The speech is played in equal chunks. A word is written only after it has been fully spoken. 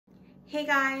Hey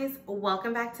guys,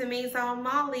 welcome back to Maison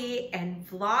Malli and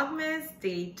Vlogmas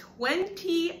day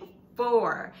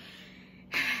 24.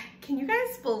 Can you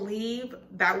guys believe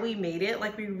that we made it?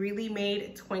 Like, we really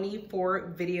made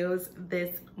 24 videos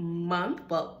this month.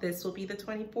 Well, this will be the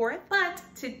 24th, but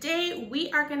today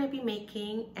we are gonna be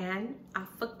making an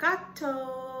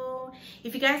affogato.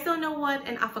 If you guys don't know what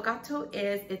an affogato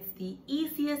is, it's the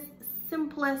easiest,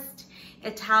 simplest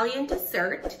Italian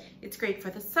dessert. It's great for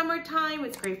the summertime,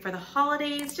 it's great for the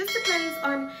holidays, just depends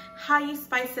on how you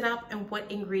spice it up and what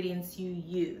ingredients you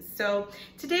use. So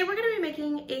today we're gonna be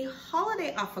making a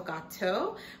holiday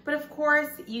affogato, but of course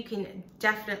you can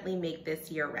definitely make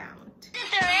this year round.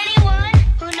 Is there anyone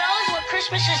who knows what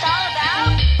Christmas is all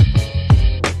about?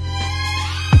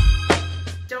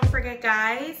 Don't forget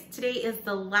guys, today is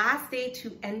the last day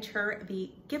to enter the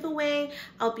giveaway.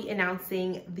 I'll be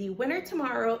announcing the winner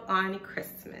tomorrow on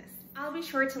Christmas. I'll be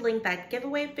sure to link that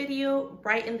giveaway video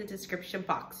right in the description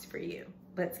box for you.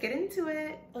 Let's get into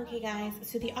it. Okay guys,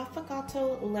 so the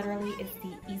affogato literally is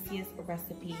the easiest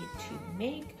recipe to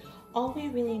make. All we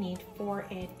really need for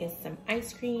it is some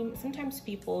ice cream. Sometimes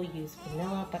people use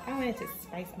vanilla, but I wanted to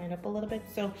spice mine up a little bit.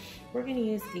 So we're gonna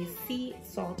use a sea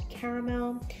salt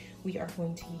caramel. We are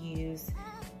going to use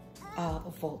a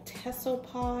Voltesso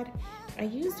pod. I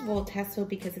used Voltesso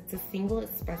because it's a single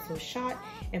espresso shot,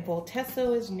 and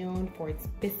Voltesso is known for its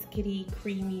biscuity,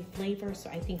 creamy flavor,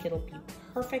 so I think it'll be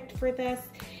perfect for this.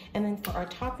 And then for our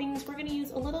toppings, we're gonna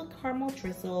use a little caramel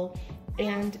drizzle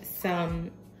and some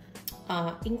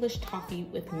English toffee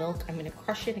with milk. I'm gonna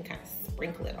crush it and kind of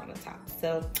sprinkle it on the top.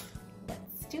 So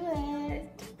let's do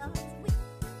it.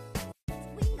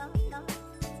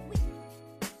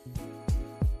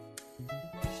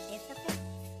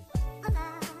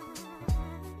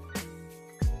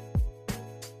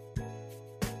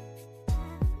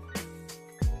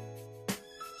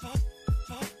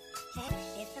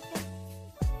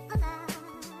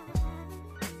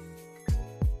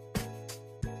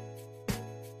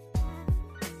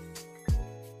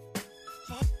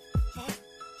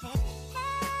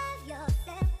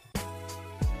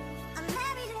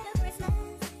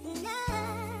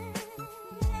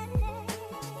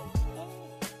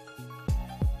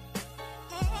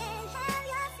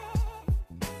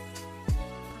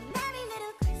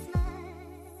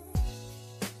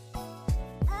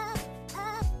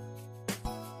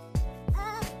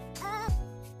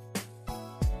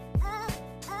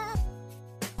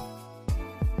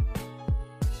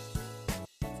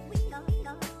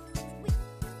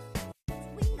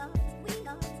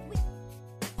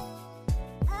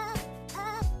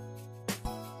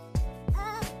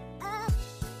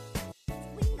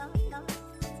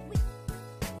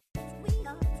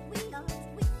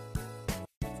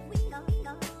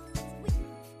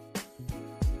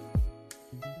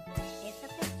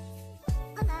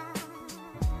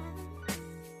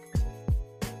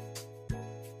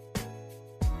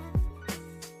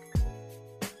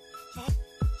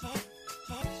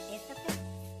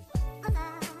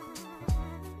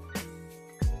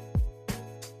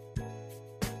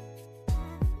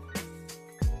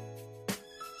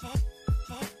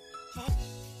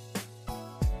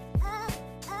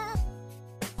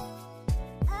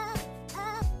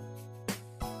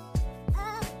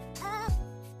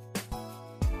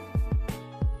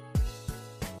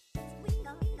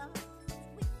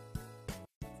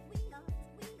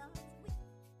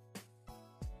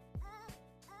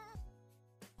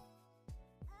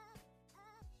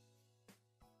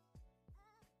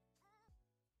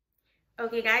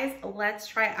 Okay guys, let's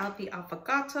try out the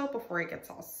affogato before it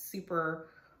gets all super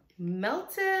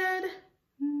melted.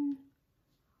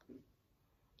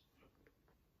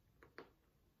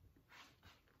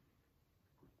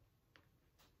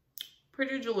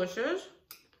 Pretty delicious.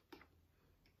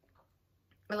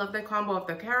 I love the combo of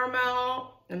the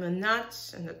caramel and the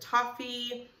nuts and the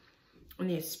toffee and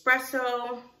the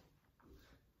espresso.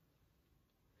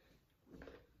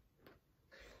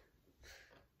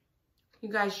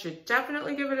 You guys should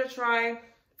definitely give it a try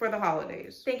for the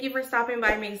holidays. Thank you for stopping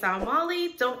by Maison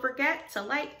Malli. Don't forget to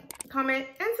like, comment,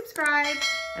 and subscribe,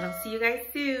 and I'll see you guys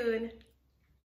soon.